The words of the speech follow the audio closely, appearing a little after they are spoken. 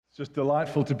It's just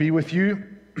delightful to be with you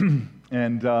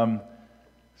and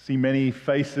see many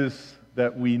faces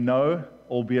that we know,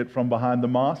 albeit from behind the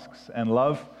masks, and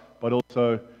love, but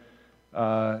also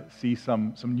see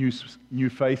some new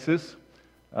faces.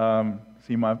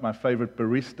 See my favorite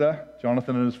barista,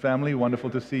 Jonathan and his family. Wonderful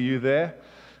to see you there.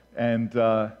 And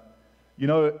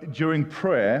during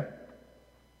prayer,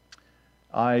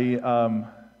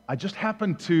 I just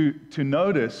happened to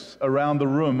notice around the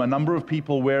room a number of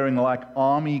people wearing like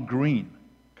army green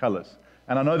colors.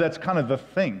 And I know that's kind of the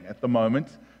thing at the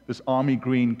moment, this army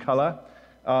green color.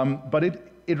 But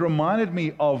it reminded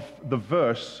me of the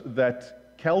verse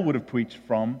that Kel would have preached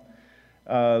from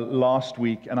last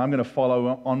week, and I'm going to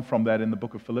follow on from that in the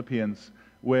book of Philippians,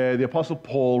 where the Apostle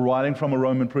Paul, writing from a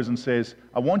Roman prison, says,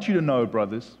 I want you to know,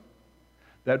 brothers,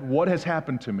 that what has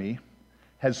happened to me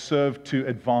has served to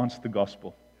advance the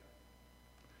gospel.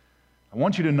 I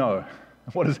want you to know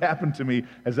what has happened to me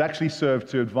has actually served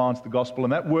to advance the gospel.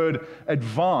 And that word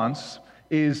advance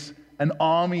is an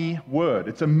army word.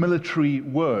 It's a military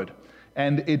word.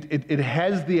 And it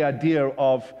has the idea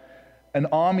of an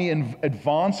army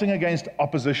advancing against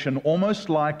opposition, almost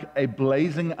like a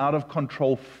blazing out of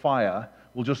control fire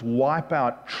will just wipe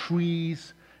out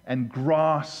trees and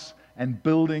grass and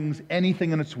buildings,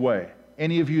 anything in its way.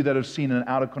 Any of you that have seen an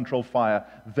out of control fire,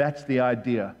 that's the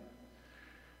idea.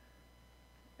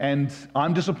 And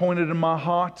I'm disappointed in my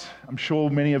heart, I'm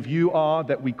sure many of you are,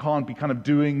 that we can't be kind of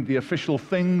doing the official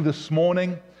thing this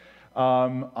morning.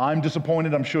 I'm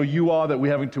disappointed, I'm sure you are, that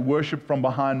we're having to worship from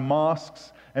behind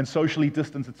masks and socially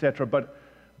distance, etc. But,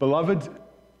 beloved,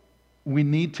 we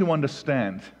need to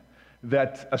understand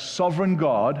that a sovereign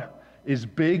God is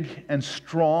big and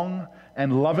strong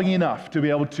and loving enough to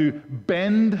be able to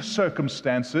bend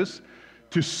circumstances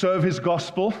to serve His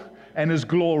gospel and His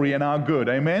glory and our good.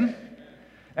 Amen?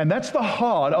 And that's the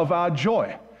heart of our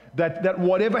joy, that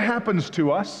whatever happens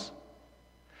to us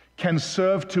can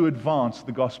serve to advance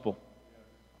the gospel.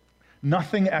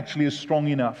 Nothing actually is strong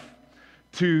enough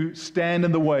to stand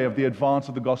in the way of the advance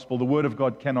of the gospel. The Word of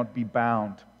God cannot be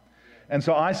bound. And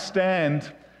so I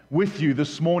stand with you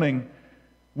this morning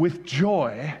with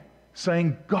joy,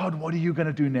 saying, God, what are you going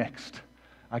to do next?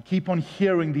 I keep on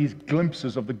hearing these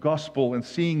glimpses of the gospel and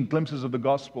seeing glimpses of the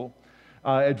gospel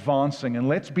advancing. And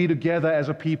let's be together as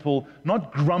a people,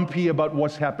 not grumpy about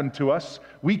what's happened to us.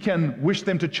 We can wish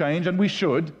them to change, and we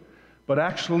should, but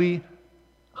actually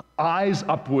eyes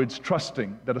upwards,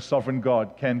 trusting that a sovereign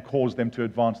God can cause them to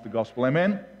advance the gospel.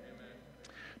 Amen?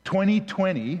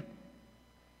 2020,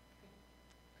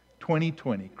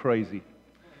 crazy,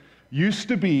 used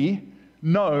to be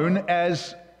known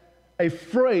as a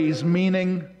phrase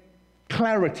meaning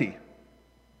clarity.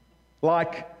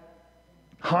 Like,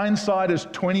 hindsight is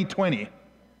 2020.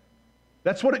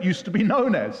 That's what it used to be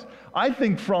known as. I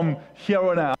think from here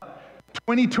on out,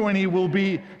 2020 will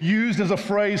be used as a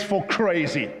phrase for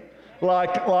crazy.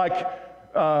 Like,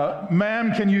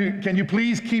 ma'am, can you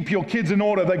please keep your kids in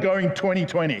order? They're going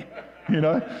 2020.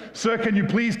 Sir, can you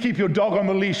please keep your dog on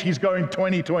the leash? He's going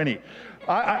 2020.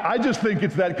 I just think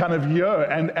it's that kind of year,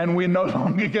 and we're no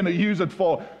longer going to use it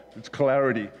for its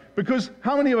clarity. Because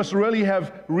how many of us really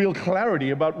have real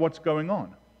clarity about what's going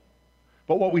on?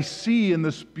 But what we see in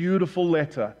this beautiful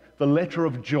letter, the letter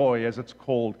of joy as it's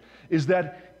called, is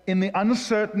that in the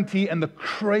uncertainty and the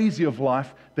crazy of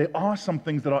life, there are some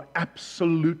things that are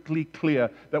absolutely clear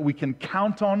that we can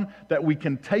count on, that we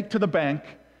can take to the bank,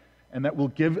 and that will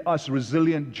give us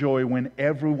resilient joy when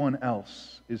everyone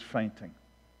else is fainting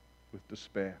with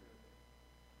despair.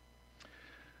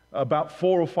 About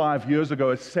 4 or 5 years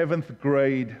ago, a 7th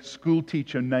grade school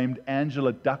teacher named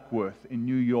Angela Duckworth in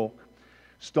New York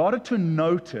started to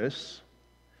notice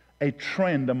a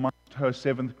trend amongst her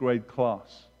 7th grade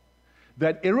class.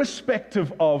 That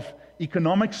irrespective of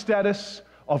economic status,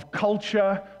 of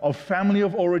culture, of family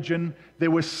of origin,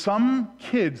 there were some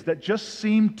kids that just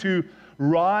seemed to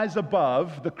rise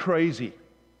above the crazy.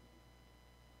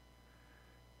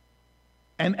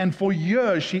 And for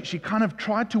years, she kind of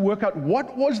tried to work out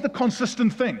what was the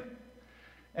consistent thing,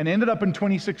 and ended up in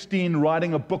 2016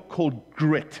 writing a book called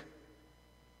Grit.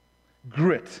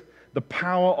 Grit, the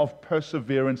power of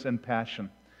perseverance and passion.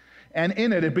 And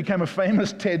in it became a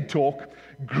famous TED Talk.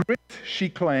 Grit, she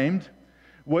claimed,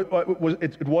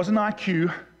 it wasn't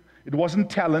IQ, it wasn't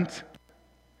talent,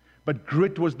 but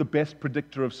grit was the best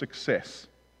predictor of success.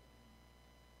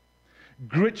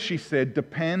 Grit, she said,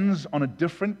 depends on a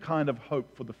different kind of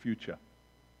hope for the future.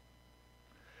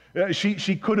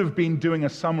 She could have been doing a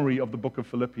summary of the book of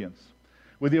Philippians,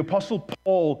 where the Apostle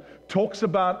Paul talks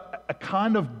about a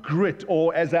kind of grit,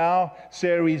 or as our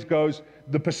series goes,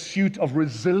 the pursuit of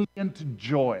resilient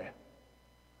joy.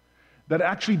 that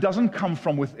actually doesn't come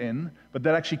from within, but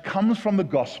that actually comes from the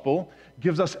gospel,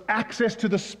 gives us access to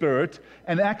the Spirit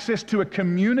and access to a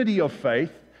community of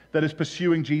faith that is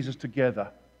pursuing Jesus together.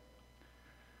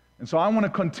 And so I want to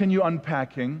continue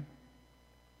unpacking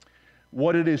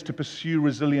what it is to pursue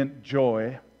resilient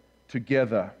joy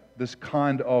together, this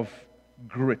kind of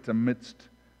grit amidst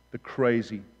the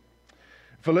crazy.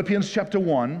 Philippians chapter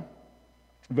 1,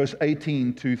 verse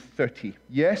 18 to 30.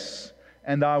 Yes,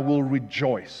 and I will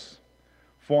rejoice,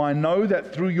 for I know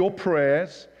that through your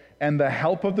prayers and the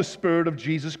help of the Spirit of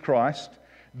Jesus Christ,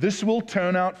 this will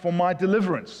turn out for my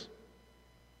deliverance.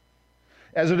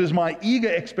 As it is my eager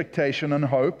expectation and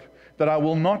hope that I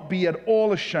will not be at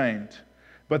all ashamed,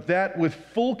 but that with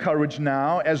full courage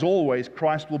now, as always,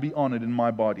 Christ will be honored in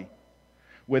my body,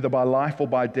 whether by life or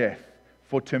by death.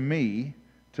 For to me,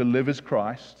 to live is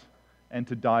Christ, and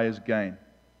to die is gain.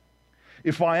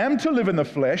 If I am to live in the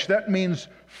flesh, that means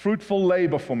fruitful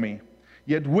labor for me.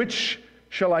 Yet which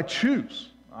shall I choose?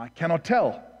 I cannot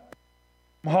tell.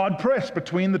 I'm hard-pressed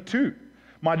between the two.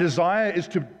 My desire is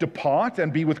to depart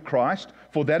and be with Christ,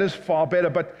 for that is far better.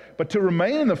 But to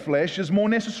remain in the flesh is more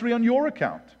necessary on your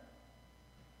account.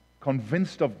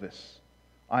 Convinced of this,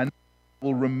 I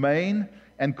will remain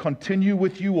and continue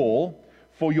with you all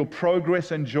for your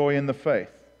progress and joy in the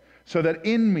faith, so that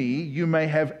in me you may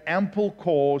have ample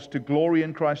cause to glory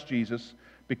in Christ Jesus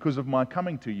because of my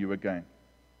coming to you again.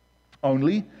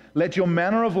 Only let your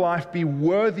manner of life be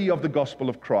worthy of the gospel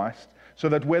of Christ, so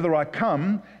that whether I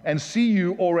come and see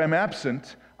you or am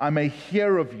absent, I may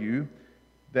hear of you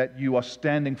that you are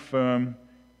standing firm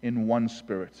in one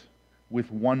spirit,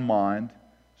 with one mind,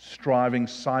 striving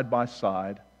side by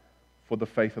side for the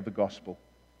faith of the gospel.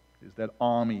 Is that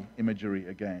army imagery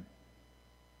again.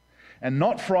 And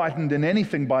not frightened in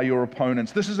anything by your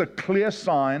opponents. This is a clear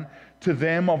sign to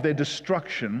them of their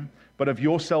destruction, but of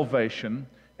your salvation,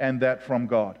 and that from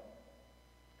God.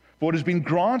 For it has been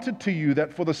granted to you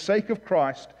that for the sake of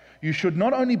Christ, you should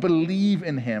not only believe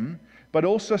in him, but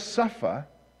also suffer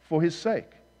for his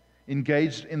sake,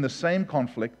 engaged in the same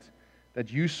conflict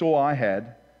that you saw I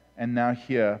had, and now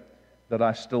hear that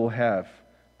I still have.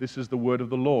 This is the word of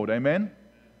the Lord. Amen?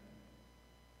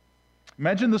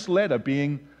 Imagine this letter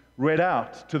being read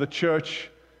out to the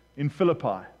church in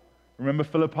Philippi. Remember,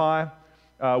 Philippi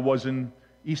was in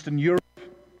Eastern Europe,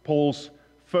 Paul's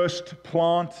first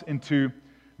plant into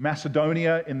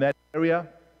Macedonia in that area.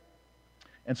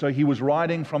 And so he was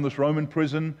writing from this Roman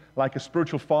prison like a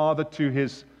spiritual father to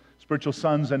his spiritual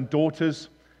sons and daughters.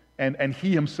 And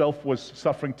he himself was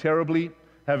suffering terribly,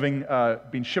 having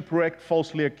been shipwrecked,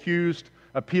 falsely accused,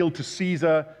 appealed to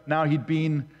Caesar. Now he'd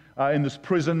been in this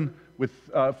prison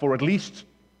for at least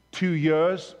 2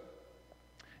 years,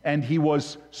 and he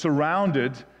was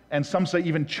surrounded, and some say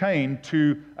even chained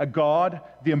to a guard,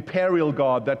 the imperial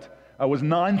guard, that was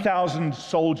 9,000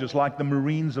 soldiers like the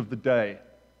Marines of the day.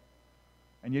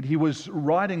 And yet he was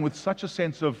writing with such a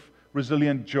sense of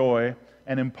resilient joy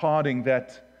and imparting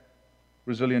that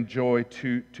resilient joy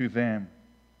to them.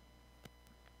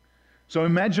 So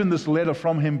imagine this letter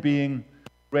from him being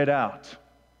read out.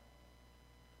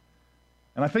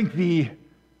 And I think the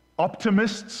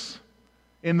optimists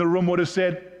in the room would have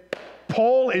said,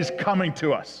 Paul is coming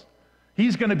to us.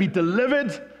 He's going to be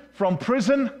delivered from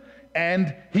prison,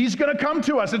 and he's going to come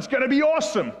to us. It's going to be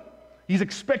awesome. He's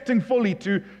expecting fully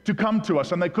to come to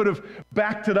us. And they could have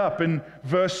backed it up in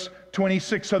verse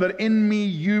 26, so that in me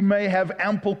you may have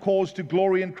ample cause to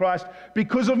glory in Christ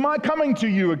because of my coming to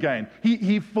you again.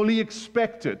 He fully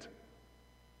expected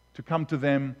to come to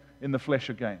them in the flesh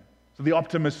again. So the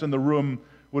optimists in the room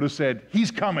would have said,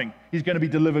 he's coming. He's going to be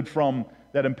delivered from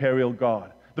that imperial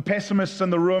guard. The pessimists in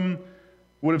the room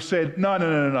would have said,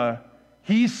 no.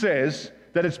 He says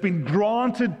that it's been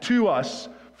granted to us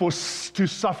to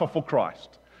suffer for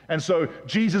Christ. And so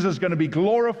Jesus is going to be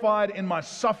glorified in my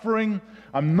suffering.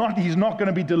 He's not going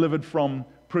to be delivered from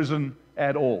prison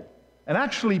at all. And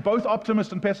actually, both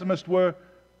optimists and pessimists were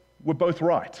both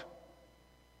right.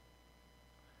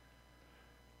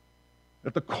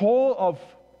 At the core of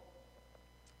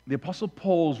the Apostle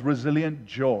Paul's resilient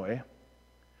joy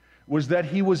was that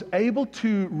he was able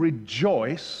to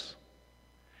rejoice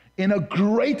in a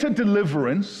greater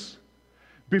deliverance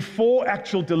before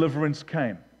actual deliverance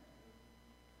came.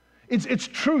 It's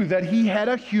true that he had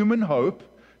a human hope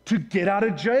to get out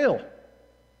of jail.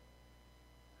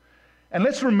 And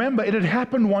let's remember, it had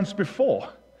happened once before.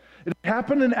 It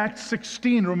happened in Acts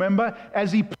 16, remember,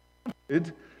 as he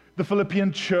planted the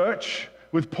Philippian church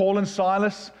with Paul and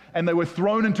Silas, and they were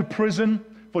thrown into prison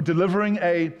for delivering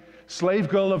a slave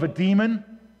girl of a demon.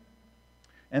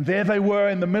 And there they were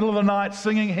in the middle of the night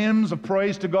singing hymns of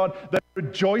praise to God. They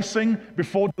rejoicing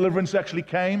before deliverance actually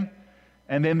came.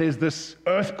 And then there's this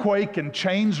earthquake and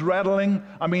chains rattling.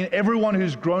 I mean, everyone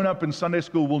who's grown up in Sunday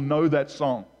school will know that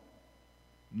song,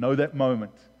 know that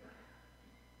moment.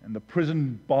 And the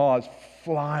prison bars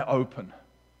fly open.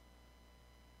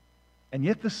 And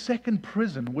yet the second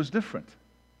prison was different.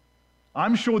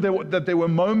 I'm sure that there were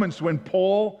moments when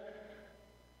Paul,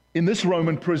 in this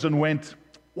Roman prison, went,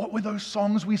 what were those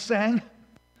songs we sang?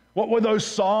 What were those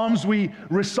psalms we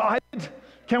recited?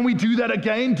 Can we do that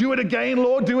again? Do it again,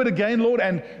 Lord. Do it again, Lord.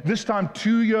 And this time,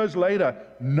 2 years later,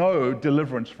 no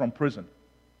deliverance from prison.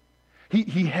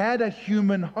 He had a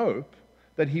human hope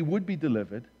that he would be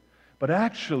delivered, but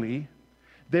actually,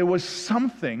 there was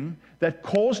something that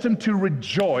caused him to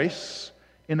rejoice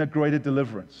in a greater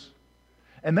deliverance.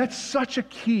 And that's such a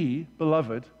key,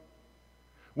 beloved,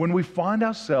 when we find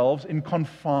ourselves in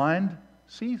confined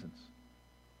seasons.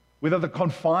 Whether the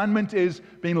confinement is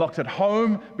being locked at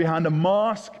home, behind a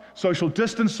mask, social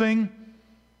distancing,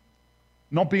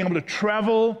 not being able to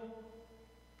travel,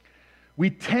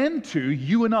 we tend to,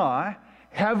 you and I,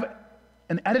 have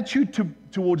an attitude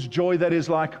towards joy that is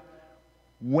like,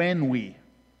 when we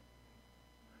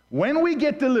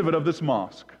get delivered of this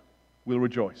mask, we'll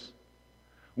rejoice.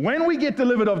 When we get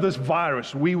delivered of this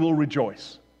virus, we will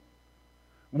rejoice.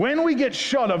 When we get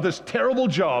shot of this terrible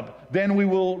job, then we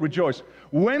will rejoice.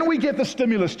 When we get the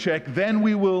stimulus check, then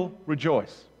we will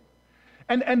rejoice.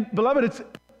 And beloved,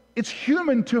 it's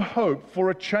human to hope for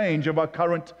a change of our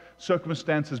current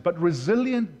circumstances, but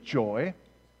resilient joy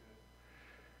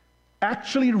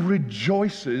actually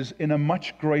rejoices in a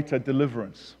much greater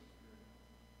deliverance.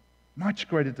 Much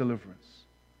greater deliverance.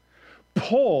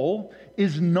 Paul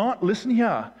is not, listen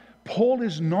here, Paul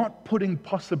is not putting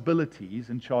possibilities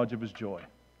in charge of his joy.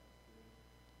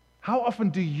 How often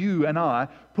do you and I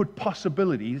put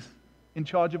possibilities in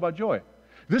charge of our joy?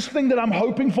 This thing that I'm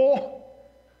hoping for,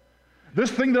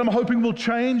 this thing that I'm hoping will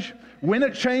change, when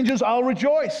it changes, I'll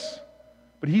rejoice.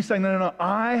 But he's saying, no,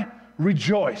 I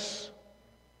rejoice.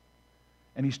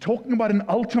 And he's talking about an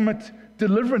ultimate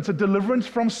deliverance, a deliverance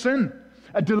from sin,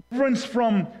 a deliverance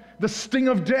from the sting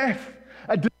of death,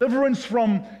 a deliverance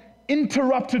from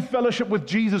interrupted fellowship with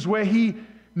Jesus, where he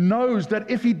knows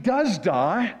that if he does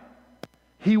die,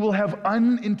 he will have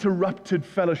uninterrupted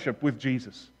fellowship with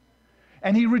Jesus.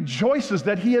 And he rejoices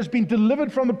that he has been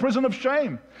delivered from the prison of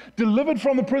shame, delivered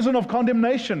from the prison of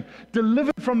condemnation,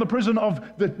 delivered from the prison of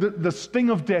the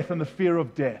sting of death and the fear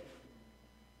of death.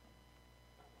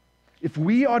 If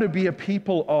we are to be a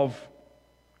people of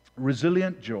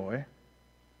resilient joy,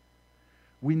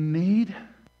 we need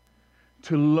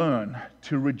to learn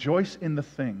to rejoice in the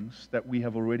things that we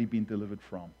have already been delivered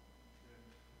from.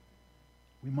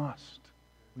 We must.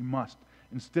 We must.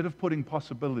 Instead of putting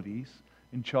possibilities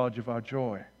in charge of our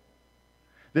joy.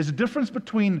 There's a difference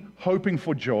between hoping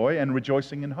for joy and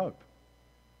rejoicing in hope.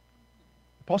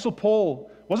 Apostle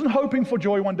Paul wasn't hoping for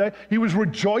joy one day. He was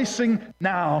rejoicing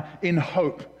now in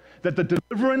hope that the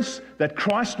deliverance that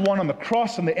Christ won on the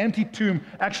cross and the empty tomb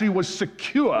actually was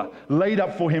secure, laid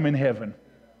up for him in heaven.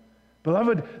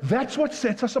 Beloved, that's what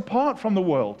sets us apart from the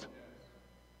world.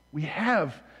 We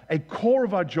have a core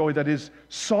of our joy that is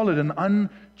solid and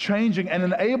unchanging and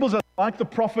enables us, like the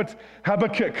prophet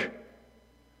Habakkuk,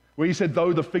 where he said,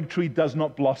 though the fig tree does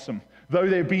not blossom, though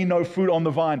there be no fruit on the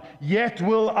vine, yet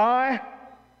will I,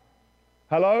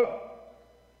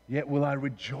 yet will I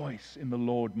rejoice in the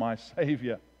Lord my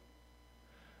Savior.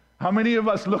 How many of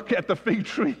us look at the fig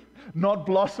tree not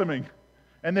blossoming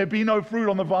and there be no fruit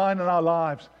on the vine in our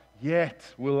lives? Yet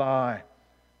will I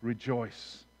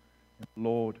rejoice in the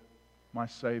Lord my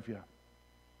Savior.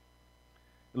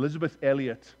 Elisabeth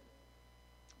Elliot,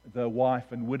 the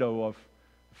wife and widow of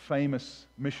famous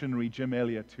missionary Jim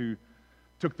Elliot, who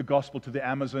took the gospel to the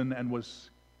Amazon and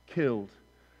was killed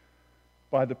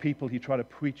by the people he tried to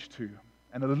preach to.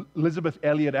 And Elisabeth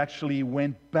Elliot actually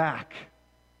went back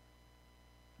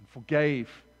and forgave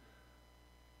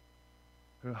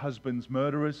her husband's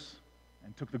murderers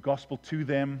and took the gospel to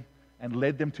them and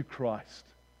led them to Christ.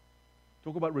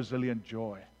 Talk about resilient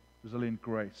joy, resilient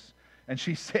grace. And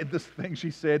she said this thing,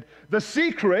 she said, the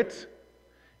secret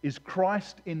is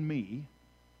Christ in me,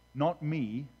 not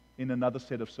me in another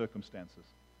set of circumstances.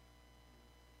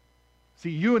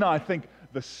 See, you and I think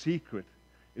the secret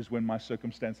is when my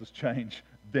circumstances change,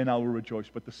 then I will rejoice.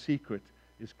 But the secret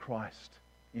is Christ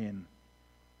in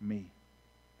me.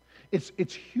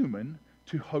 It's human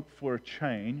to hope for a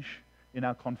change in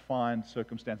our confined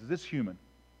circumstances. It's human.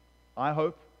 I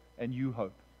hope and you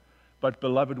hope. But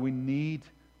beloved, we need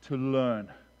to learn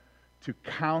to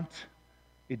count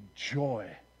it joy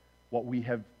what we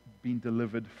have been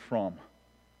delivered from.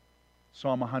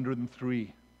 Psalm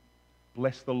 103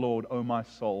 Bless the Lord, O my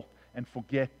soul, and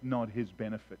forget not his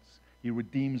benefits. He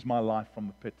redeems my life from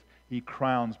the pit. He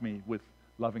crowns me with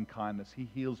loving kindness. He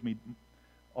heals me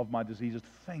of my diseases.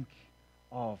 Think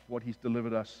of what he's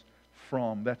delivered us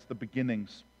from. That's the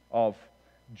beginnings of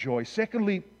joy.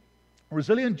 Secondly,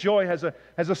 resilient joy has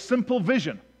a simple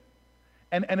vision,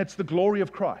 and it's the glory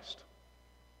of Christ.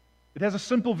 It has a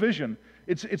simple vision.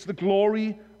 It's the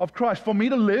glory of Christ. For me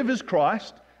to live is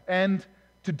Christ, and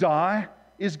to die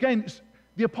is gain.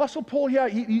 The Apostle Paul here,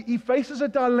 he faces a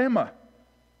dilemma,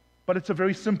 but it's a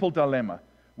very simple dilemma.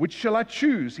 Which shall I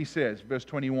choose, he says, verse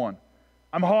 21.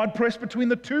 I'm hard pressed between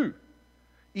the two.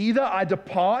 Either I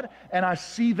depart and I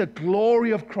see the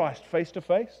glory of Christ face to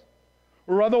face,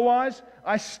 or otherwise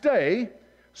I stay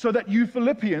so that you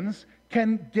Philippians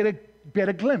can get a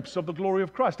better glimpse of the glory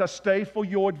of Christ. I stay for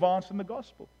your advance in the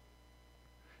gospel.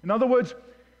 In other words,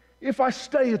 if I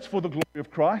stay, it's for the glory of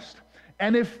Christ.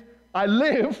 And if I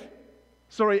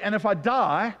if I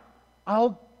die,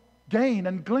 I'll gain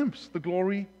and glimpse the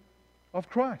glory of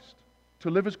Christ. To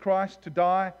live is Christ, to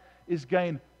die is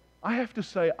gain. I have to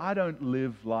say, I don't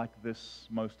live like this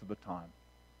most of the time.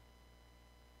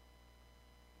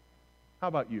 How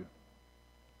about you?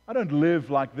 I don't live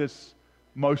like this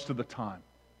most of the time.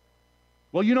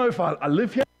 Well, if I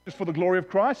live here, it's for the glory of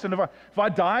Christ, and if I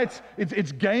die,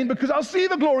 it's gain because I'll see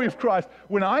the glory of Christ.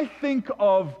 When I think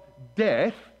of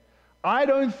death, I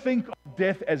don't think of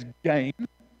death as gain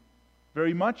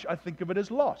very much. I think of it as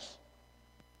loss.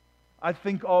 I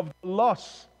think of the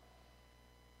loss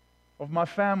of my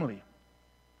family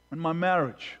and my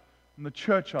marriage and the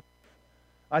church.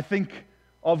 I think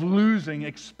of losing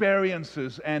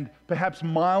experiences and perhaps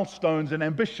milestones and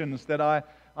ambitions that I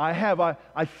have.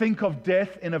 I think of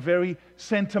death in a very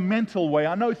sentimental way.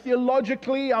 I know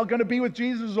theologically I'm going to be with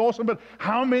Jesus is awesome, but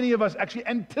how many of us actually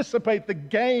anticipate the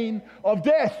gain of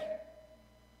death?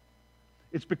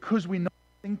 It's because we're not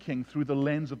thinking through the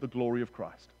lens of the glory of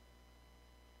Christ.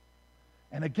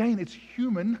 And again, it's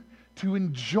human to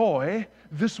enjoy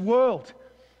this world.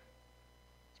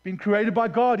 It's been created by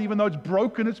God. Even though it's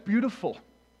broken, it's beautiful.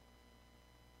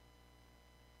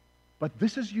 But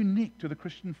this is unique to the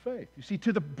Christian faith. You see,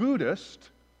 to the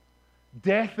Buddhist,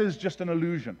 death is just an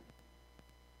illusion.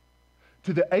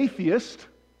 To the atheist,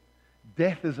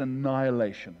 death is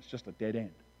annihilation. It's just a dead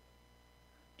end.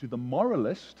 To the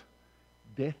moralist,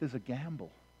 death is a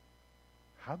gamble.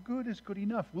 How good is good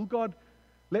enough? Will God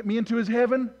let me into his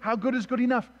heaven? How good is good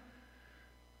enough?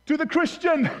 To the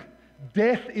Christian,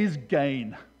 death is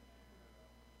gain.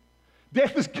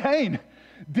 Death is gain.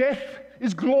 Death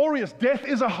is glorious. Death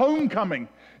is a homecoming.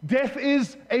 Death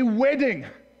is a wedding.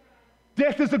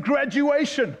 Death is a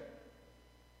graduation.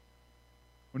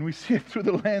 When we see it through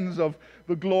the lens of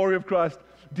the glory of Christ,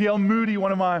 D.L. Moody,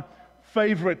 one of my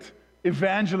favorite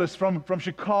evangelists from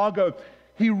Chicago,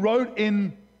 he wrote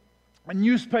in a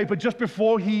newspaper just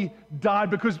before he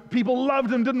died because people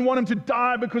loved him, didn't want him to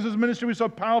die because his ministry was so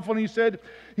powerful. And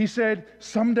he said,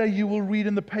 someday you will read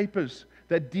in the papers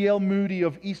that D.L. Moody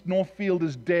of East Northfield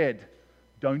is dead.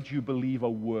 Don't you believe a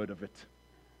word of it.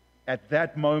 At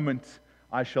that moment,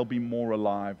 I shall be more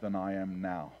alive than I am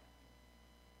now.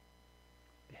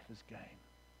 Death is gain.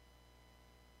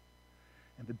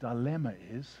 And the dilemma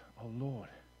is, oh Lord,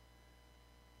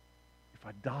 if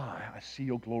I die, I see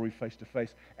your glory face to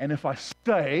face. And if I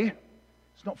stay,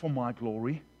 it's not for my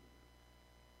glory.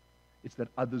 It's that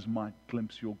others might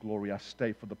glimpse your glory. I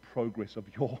stay for the progress of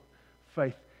your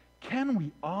faith. Can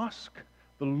we ask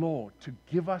the Lord to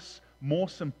give us more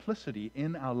simplicity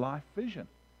in our life vision?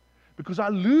 Because I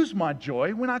lose my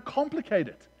joy when I complicate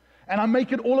it. And I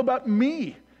make it all about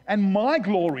me and my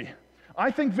glory. I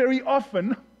think very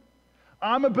often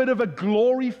I'm a bit of a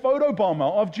glory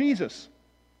photobomber of Jesus.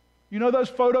 You know those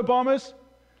photo bombers?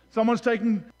 Someone's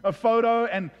taking a photo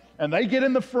and they get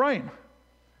in the frame.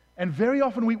 And very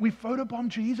often we photobomb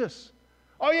Jesus.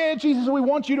 Oh yeah, Jesus, we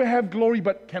want you to have glory,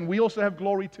 but can we also have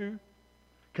glory too?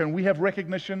 Can we have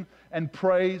recognition and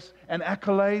praise and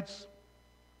accolades?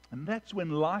 And that's when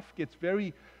life gets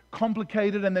very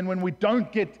complicated, and then when we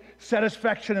don't get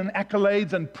satisfaction and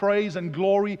accolades and praise and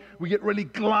glory, we get really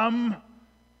glum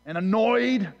and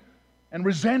annoyed and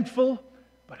resentful.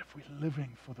 But if we're living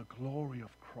for the glory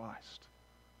of Christ,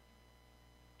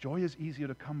 joy is easier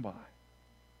to come by.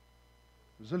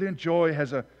 Resilient joy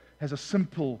has a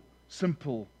simple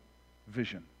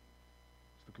vision.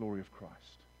 It's the glory of Christ.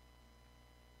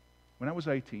 When I was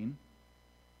 18,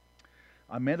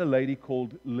 I met a lady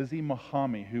called Lizzie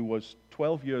Mahami, who was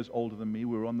 12 years older than me.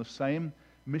 We were on the same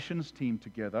missions team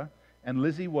together, and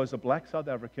Lizzie was a black South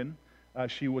African.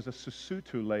 She was a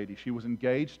Sesotho lady. She was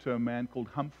engaged to a man called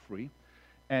Humphrey.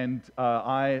 and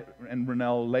I and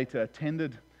Renelle later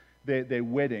attended their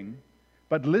wedding.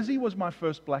 But Lizzie was my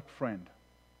first black friend.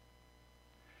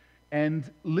 And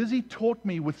Lizzie taught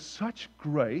me with such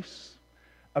grace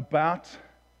about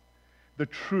the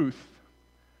truth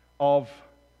of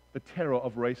the terror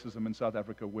of racism in South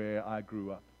Africa where I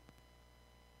grew up.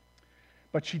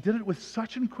 But she did it with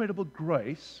such incredible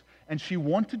grace, and she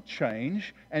wanted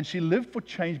change, and she lived for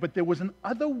change, but there was an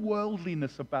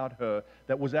otherworldliness about her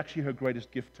that was actually her greatest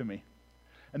gift to me.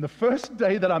 And the first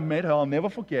day that I met her, I'll never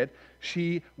forget,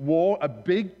 she wore a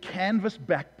big canvas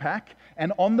backpack,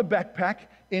 and on the backpack,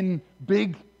 in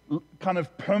big kind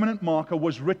of permanent marker,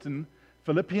 was written,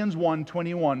 Philippians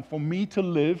 1:21, for me to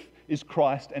live is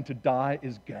Christ, and to die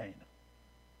is gain.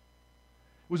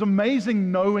 It was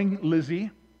amazing knowing Lizzie.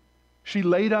 She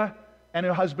later and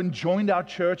her husband joined our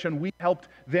church, and we helped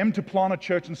them to plant a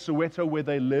church in Soweto where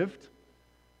they lived.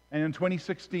 And in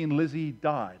 2016, Lizzie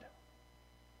died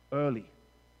early.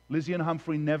 Lizzie and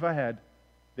Humphrey never had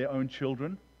their own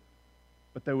children,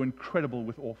 but they were incredible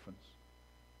with orphans.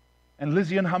 And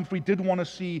Lizzie and Humphrey did want to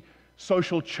see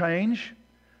social change,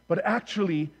 but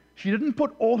actually, she didn't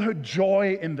put all her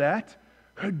joy in that.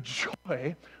 Her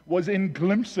joy was in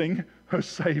glimpsing her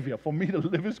Savior. For me to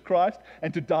live as Christ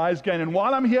and to die as gain. And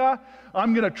while I'm here,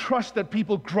 I'm going to trust that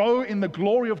people grow in the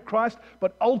glory of Christ,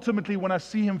 but ultimately, when I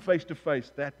see Him face to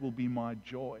face, that will be my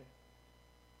joy.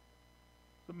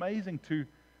 It's amazing to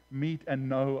meet and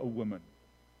know a woman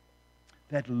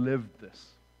that lived this,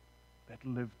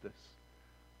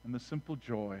 and the simple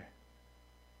joy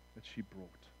that she brought.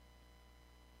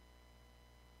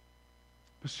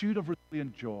 Pursuit of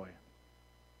resilient joy.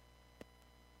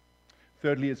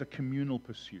 Thirdly, is a communal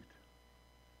pursuit.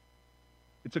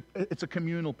 It's a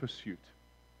communal pursuit.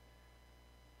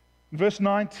 Verse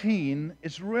 19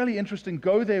 is really interesting.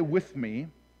 Go there with me.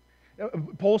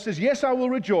 Paul says, yes, I will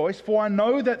rejoice, for I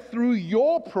know that through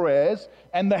your prayers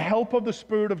and the help of the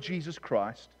Spirit of Jesus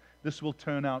Christ, this will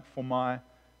turn out for my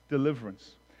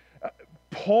deliverance.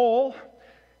 Paul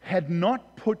had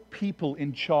not put people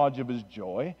in charge of his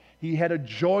joy. He had a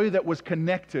joy that was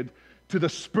connected to the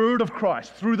Spirit of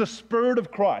Christ, through the Spirit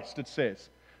of Christ, it says.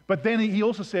 But then he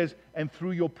also says, and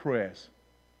through your prayers.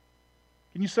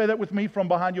 Can you say that with me from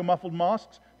behind your muffled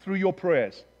masks? Through your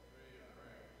prayers.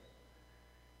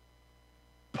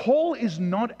 Paul is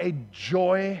not a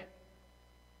joy-isolated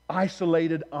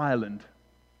island.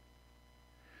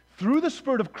 Through the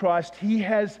Spirit of Christ, he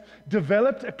has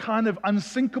developed a kind of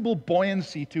unsinkable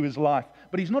buoyancy to his life,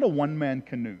 but he's not a one-man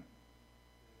canoe.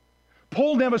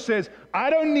 Paul never says, I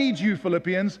don't need you,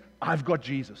 Philippians, I've got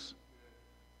Jesus.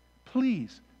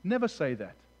 Please, never say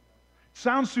that. It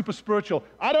sounds super spiritual.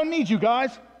 I don't need you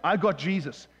guys, I've got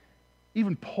Jesus.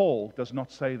 Even Paul does not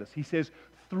say this. He says,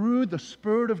 through the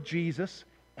Spirit of Jesus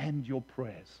and your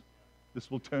prayers,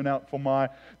 this will turn out for my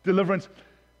deliverance.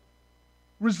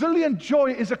 Resilient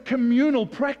joy is a communal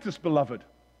practice, beloved.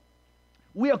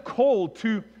 We are called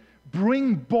to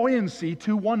bring buoyancy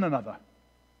to one another.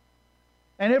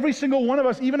 And every single one of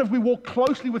us, even if we walk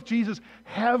closely with Jesus,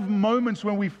 have moments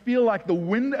when we feel like the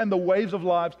wind and the waves of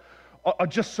lives are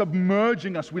just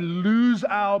submerging us. We lose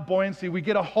our buoyancy. We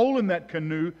get a hole in that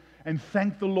canoe, and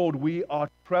thank the Lord we are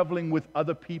traveling with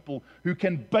other people who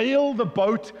can bail the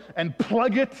boat and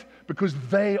plug it because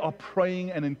they are praying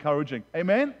and encouraging.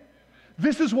 Amen?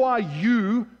 This is why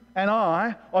you and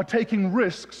I are taking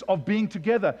risks of being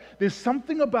together. There's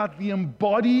something about the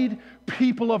embodied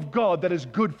people of God that is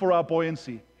good for our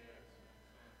buoyancy.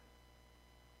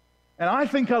 And I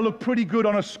think I look pretty good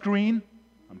on a screen.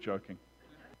 I'm joking.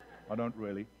 I don't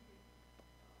really.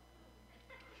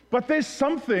 But there's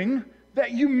something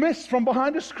that you miss from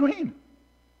behind a screen.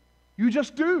 You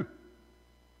just do.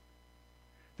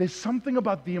 There's something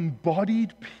about the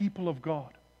embodied people of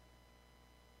God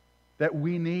that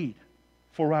we need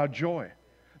for our joy.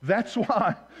 That's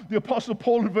why the Apostle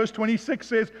Paul in verse 26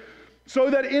 says, so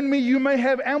that in me you may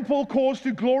have ample cause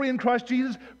to glory in Christ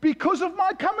Jesus because of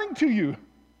my coming to you.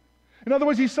 In other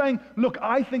words, he's saying, look,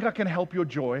 I think I can help your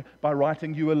joy by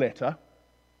writing you a letter.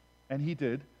 And he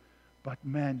did. But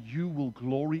man, you will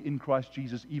glory in Christ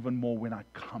Jesus even more when I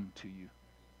come to you.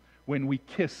 When we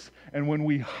kiss and when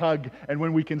we hug and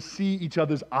when we can see each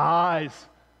other's eyes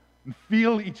and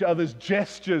feel each other's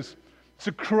gestures. It's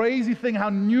a crazy thing how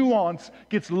nuance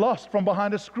gets lost from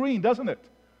behind a screen, doesn't it?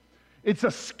 It's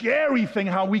a scary thing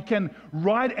how we can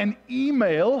write an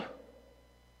email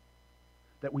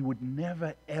that we would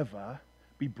never, ever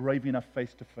be brave enough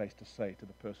face-to-face to say to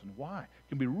the person. Why? It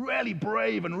can be really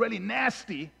brave and really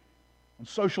nasty on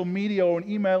social media or an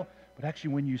email, but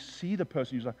actually when you see the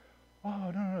person, you're like,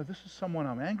 oh, no, this is someone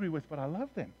I'm angry with, but I love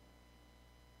them.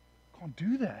 Can't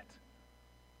do that.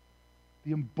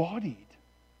 the embodied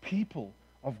people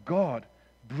of God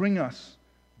bring us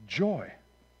joy.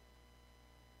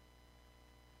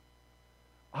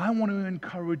 I want to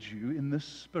encourage you in this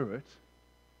spirit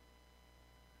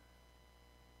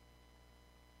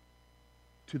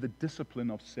to the discipline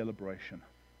of celebration.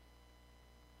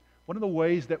 One of the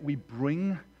ways that we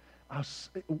bring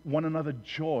one another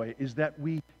joy is that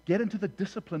we get into the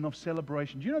discipline of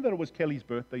celebration. Do you know that it was Kelly's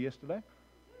birthday yesterday? It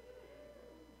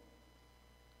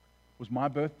was my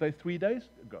birthday 3 days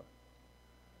ago.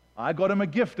 I got him a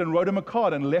gift and wrote him a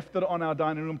card and left it on our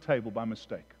dining room table by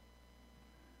mistake.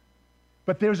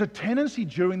 But there's a tendency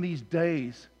during these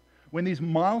days when these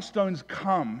milestones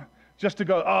come just to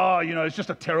go, it's just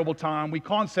a terrible time. We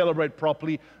can't celebrate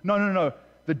properly. No.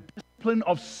 The discipline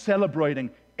of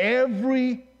celebrating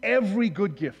every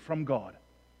good gift from God.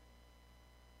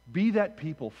 Be that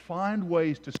people. Find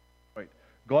ways to celebrate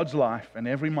God's life and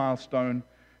every milestone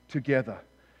together.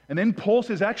 And then Paul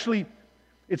says, actually,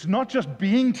 it's not just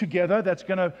being together that's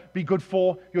going to be good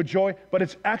for your joy, but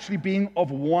it's actually being of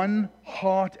one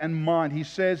heart and mind. He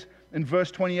says in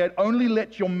verse 28, only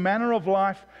let your manner of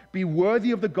life be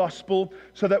worthy of the gospel,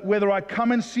 so that whether I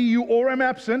come and see you or am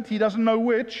absent, he doesn't know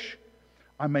which,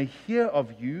 I may hear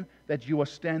of you that you are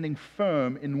standing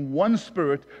firm in one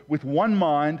spirit, with one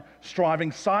mind,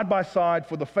 striving side by side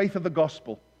for the faith of the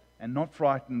gospel, and not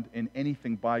frightened in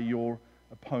anything by your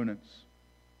opponents.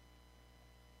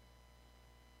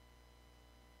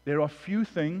 There are few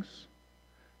things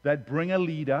that bring a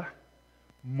leader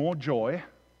more joy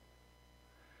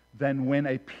than when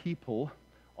a people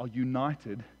are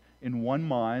united in one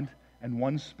mind and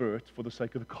one spirit for the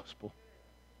sake of the gospel.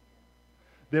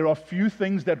 There are few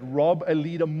things that rob a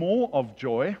leader more of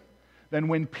joy than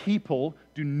when people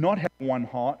do not have one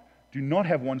heart, do not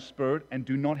have one spirit, and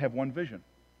do not have one vision.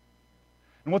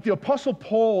 And what the Apostle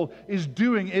Paul is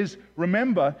doing is,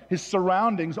 remember, his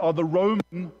surroundings are the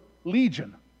Roman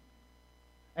legion.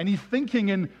 And he's thinking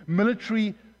in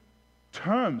military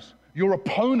terms. Your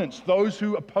opponents, those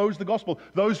who oppose the gospel,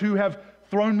 those who have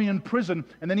thrown me in prison.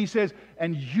 And then he says,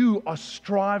 and you are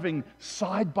striving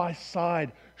side by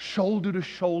side, shoulder to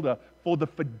shoulder, for the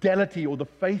fidelity or the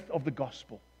faith of the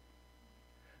gospel.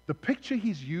 The picture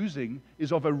he's using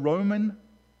is of a Roman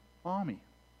army.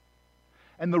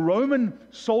 And the Roman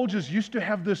soldiers used to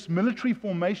have this military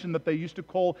formation that they used to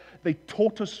call the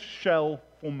tortoise shell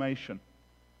formation,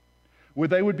 where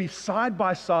they would be side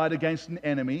by side against an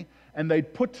enemy, and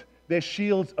they'd put their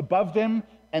shields above them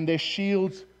and their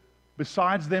shields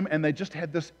besides them, and they just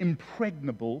had this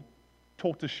impregnable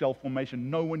tortoise shell formation.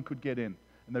 No one could get in,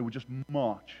 and they would just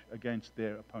march against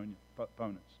their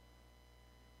opponents.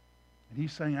 And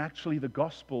he's saying, actually, the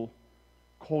gospel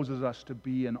causes us to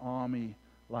be an army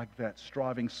like that,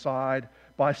 striving side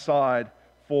by side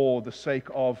for the sake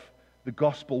of the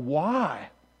gospel. Why?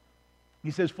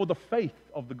 He says, for the faith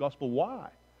of the gospel. Why?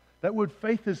 That word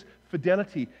faith is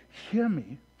fidelity. Hear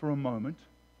me for a moment.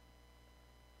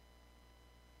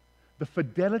 The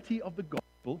fidelity of the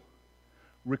gospel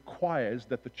requires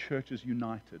that the church is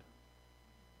united.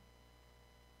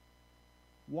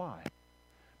 Why?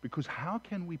 Because how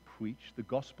can we preach the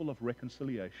gospel of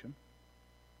reconciliation,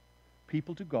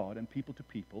 people to God and people to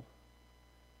people,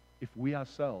 if we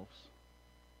ourselves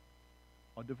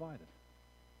are divided?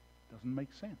 Doesn't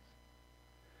make sense.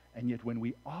 And yet when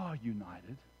we are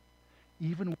united,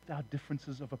 even with our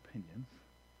differences of opinions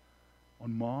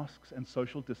on masks and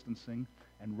social distancing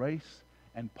and race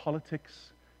and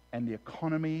politics and the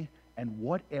economy and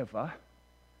whatever,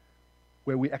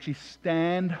 where we actually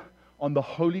stand on the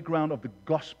holy ground of the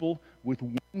gospel with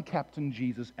one captain,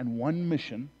 Jesus, and one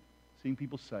mission, seeing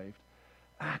people saved,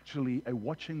 actually a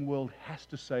watching world has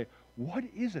to say, what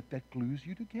is it that glues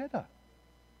you together?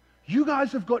 You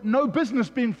guys have got no business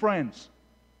being friends.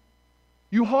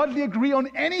 You hardly agree on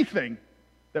anything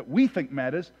that we think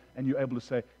matters, and you're able to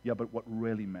say, yeah, but what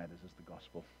really matters is the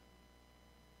gospel.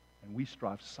 And we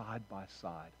strive side by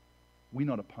side. We're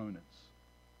not opponents.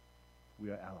 We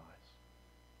are allies.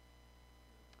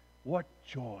 What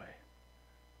joy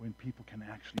when people can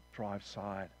actually strive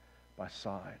side by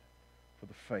side for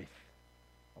the faith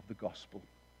of the gospel.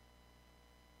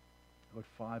 I've got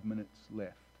 5 minutes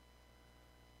left.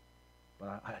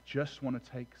 But I just want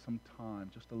to take some time,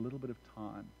 just a little bit of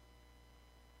time,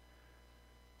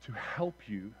 to help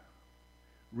you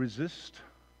resist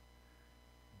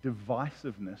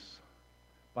divisiveness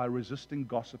by resisting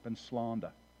gossip and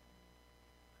slander.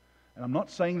 And I'm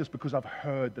not saying this because I've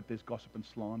heard that there's gossip and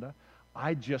slander.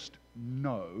 I just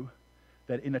know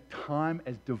that in a time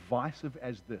as divisive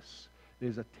as this,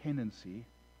 there's a tendency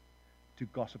to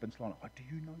gossip and slander. Oh, do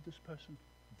you know this person?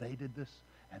 They did this,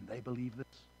 and they believe this.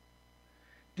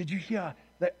 Did you hear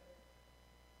that?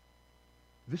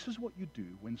 This is what you do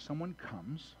when someone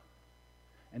comes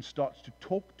and starts to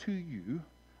talk to you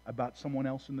about someone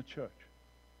else in the church.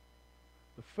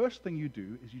 The first thing you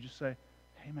do is you just say,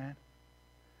 hey man,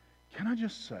 can I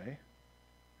just say,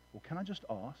 or can I just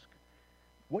ask,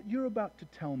 what you're about to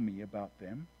tell me about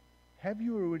them, have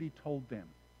you already told them?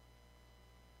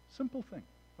 Simple thing.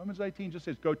 Romans 18 just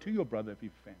says, go to your brother if he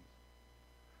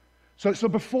offends. So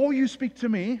before you speak to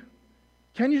me,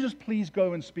 can you just please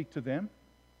go and speak to them?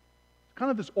 It's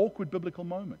kind of this awkward biblical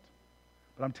moment.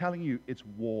 But I'm telling you, it's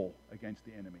war against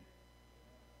the enemy.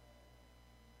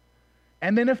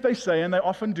 And then if they say, and they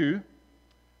often do,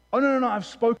 oh, no, I've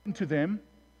spoken to them,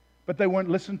 but they won't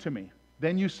listen to me.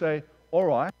 Then you say, all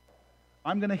right,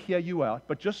 I'm going to hear you out,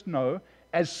 but just know,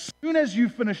 as soon as you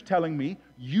finish telling me,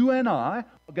 you and I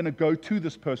are going to go to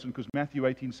this person, because Matthew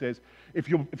 18 says, if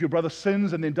your brother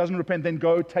sins and then doesn't repent, then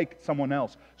go take someone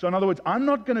else. So in other words, I'm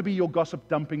not going to be your gossip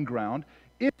dumping ground.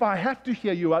 If I have to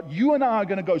hear you out, you and I are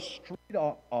going to go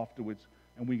straight afterwards,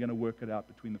 and we're going to work it out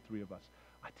between the three of us.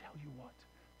 I tell you what,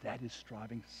 that is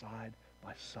striving side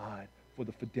by side for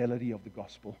the fidelity of the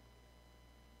gospel.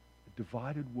 A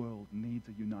divided world needs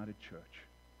a united church.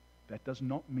 That does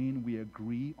not mean we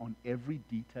agree on every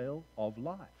detail of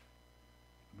life.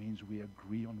 It means we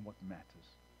agree on what matters.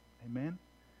 Amen?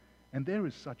 And there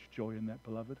is such joy in that,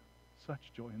 beloved. Such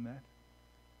joy in that.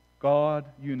 God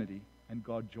unity and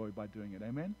God joy by doing it.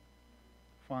 Amen?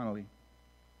 Finally,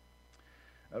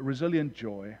 resilient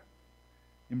joy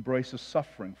embraces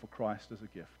suffering for Christ as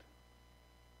a gift.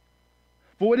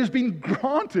 For it has been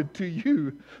granted to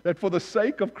you that for the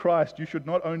sake of Christ you should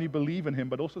not only believe in him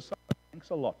but also suffer. Thanks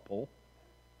a lot, Paul.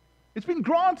 It's been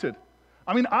granted.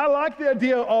 I mean, I like the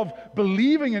idea of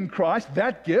believing in Christ,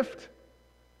 that gift,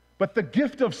 but the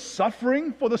gift of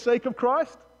suffering for the sake of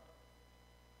Christ,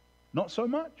 not so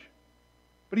much.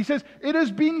 But he says, it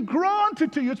has been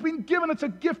granted to you. It's been given. It's a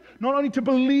gift, not only to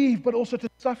believe, but also to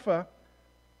suffer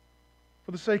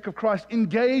for the sake of Christ.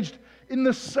 Engaged in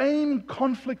the same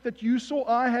conflict that you saw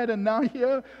I had, and now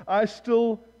here I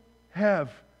still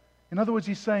have. In other words,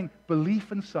 he's saying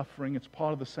belief and suffering, it's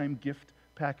part of the same gift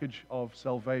package of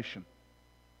salvation.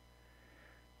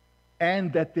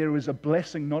 And that there is a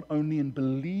blessing not only in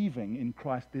believing in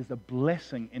Christ, there's a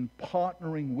blessing in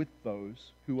partnering with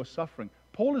those who are suffering.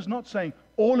 Paul is not saying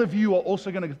all of you are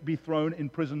also going to be thrown in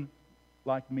prison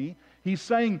like me. He's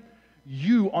saying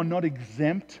you are not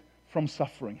exempt from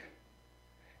suffering.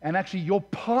 And actually your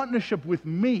partnership with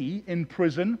me in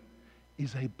prison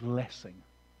is a blessing.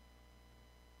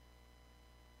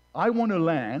 I want to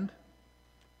land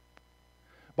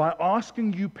by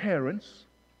asking you parents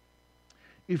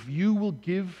if you will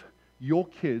give your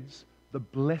kids the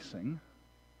blessing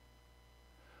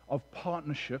of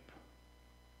partnership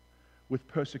with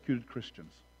persecuted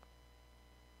Christians.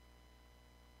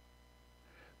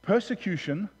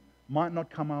 Persecution might not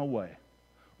come our way,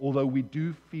 although we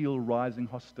do feel rising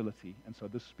hostility, and so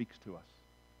this speaks to us.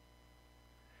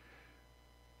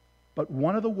 But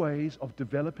one of the ways of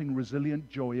developing resilient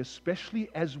joy, especially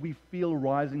as we feel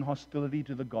rising hostility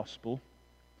to the gospel,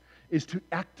 is to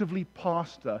actively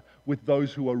pastor with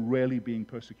those who are really being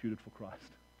persecuted for Christ.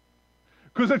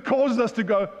 Because it causes us to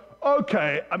go,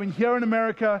 okay, I mean, here in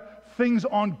America, things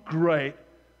aren't great,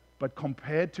 but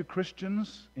compared to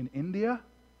Christians in India,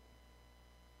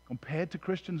 compared to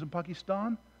Christians in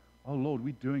Pakistan, oh Lord,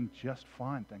 we're doing just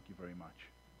fine, thank you very much.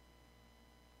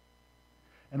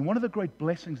 And one of the great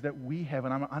blessings that we have,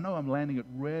 and I know I'm landing it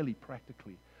really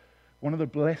practically, one of the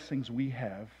blessings we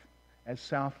have as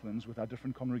Southlands with our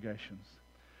different congregations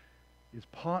is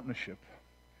partnership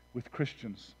with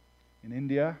Christians in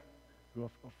India who are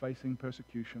facing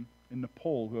persecution, in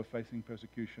Nepal who are facing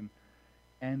persecution,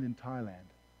 and in Thailand.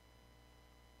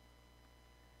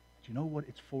 Do you know what?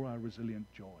 It's for our resilient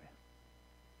joy.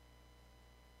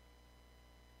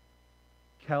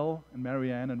 Kel and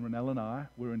Marianne and Renelle and I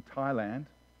were in Thailand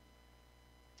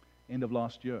end of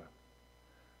last year.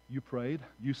 You prayed,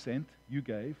 you sent, you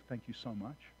gave. Thank you so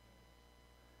much.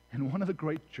 And one of the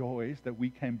great joys that we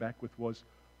came back with was,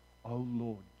 oh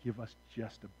Lord, give us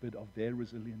just a bit of their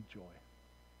resilient joy.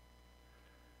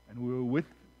 And we were with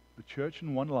the church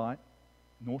in One Light,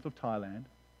 north of Thailand.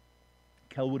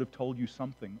 Kel would have told you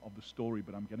something of the story,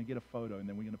 but I'm going to get a photo and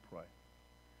then we're going to pray.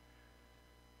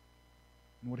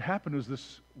 And what happened was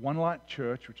this One Light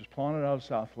church, which was planted out of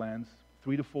Southlands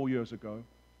 3 to 4 years ago,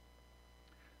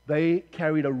 they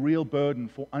carried a real burden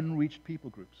for unreached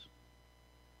people groups.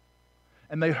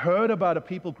 And they heard about a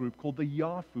people group called the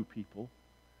Yafu people,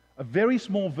 a very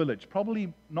small village,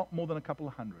 probably not more than a couple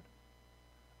of hundred,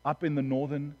 up in the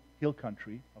northern hill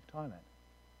country of Thailand.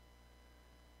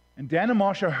 And Dan and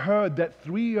Marsha heard that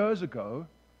 3 years ago,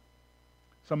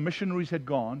 some missionaries had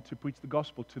gone to preach the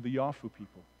gospel to the Yafu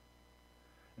people.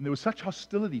 And there was such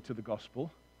hostility to the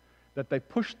gospel that they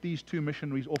pushed these two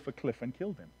missionaries off a cliff and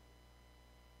killed them.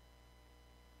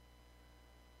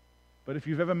 But if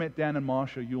you've ever met Dan and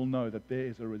Marsha, you'll know that there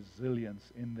is a resilience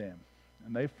in them.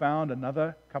 And they found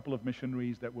another couple of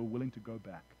missionaries that were willing to go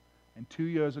back. And 2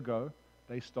 years ago,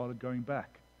 they started going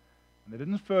back. And they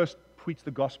didn't first preach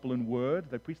the gospel in word,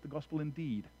 they preached the gospel in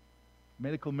deed.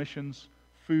 Medical missions,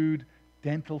 food,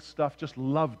 dental stuff, just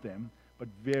loved them, but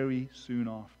very soon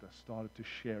after started to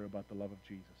share about the love of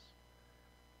Jesus.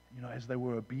 You know, as they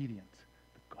were obedient,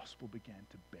 the gospel began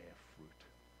to bear fruit.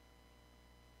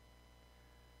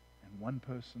 And one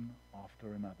person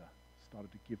after another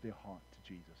started to give their heart to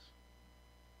Jesus.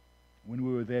 When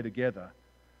we were there together,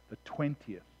 the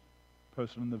 20th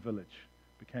person in the village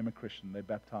became a Christian. They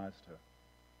baptized her.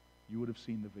 You would have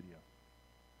seen the video.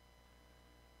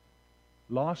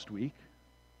 Last week,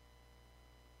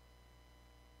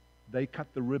 they cut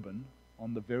the ribbon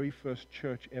on the very first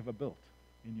church ever built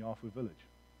in Yafu Village.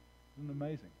 Isn't it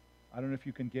amazing? I don't know if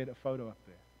you can get a photo up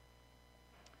there.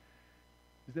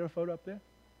 Is there a photo up there?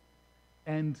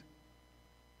 And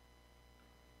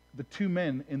the two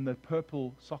men in the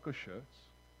purple soccer shirts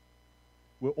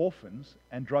were orphans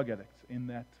and drug addicts in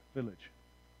that village.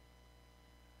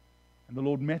 And the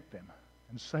Lord met them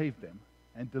and saved them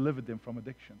and delivered them from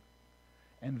addiction.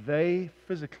 And they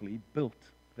physically built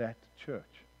that church.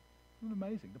 Isn't it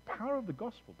amazing? The power of the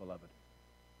gospel, beloved.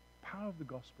 Power of the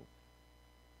gospel.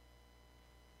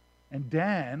 And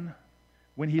Dan,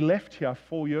 when he left here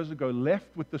 4 years ago, left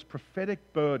with this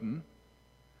prophetic burden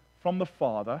from the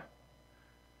Father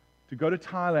to go to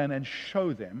Thailand and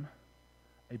show them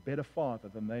a better Father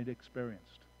than they'd experienced.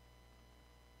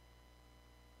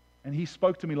 And he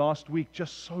spoke to me last week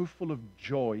just so full of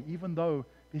joy, even though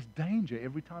there's danger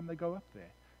every time they go up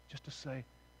there, just to say,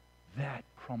 that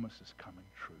promise is coming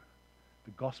true.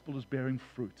 The gospel is bearing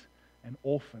fruit, and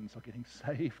orphans are getting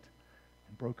saved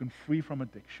and broken free from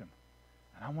addiction.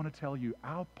 And I want to tell you,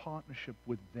 our partnership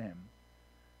with them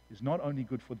is not only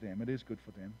good for them, it is good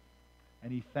for them.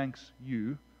 And he thanks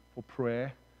you for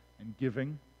prayer and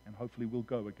giving, and hopefully we'll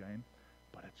go again,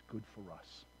 but it's good for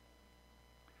us.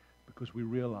 Because we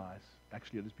realize,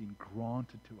 actually it has been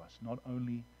granted to us, not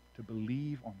only to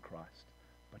believe on Christ,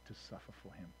 but to suffer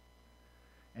for him.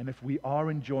 And if we are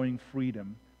enjoying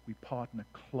freedom, we partner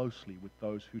closely with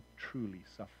those who are truly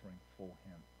suffering for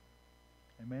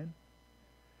him. Amen?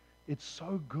 It's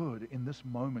so good in this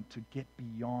moment to get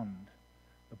beyond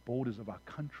the borders of our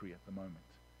country at the moment,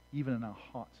 even in our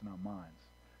hearts and our minds.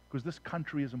 Because this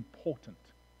country is important.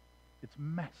 It's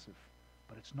massive,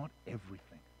 but it's not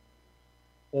everything.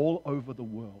 All over the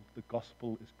world, the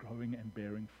gospel is growing and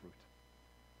bearing fruit.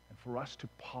 And for us to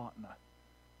partner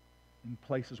in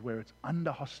places where it's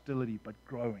under hostility but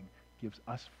growing gives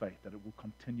us faith that it will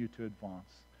continue to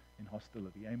advance in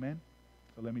hostility. Amen?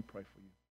 So let me pray for you.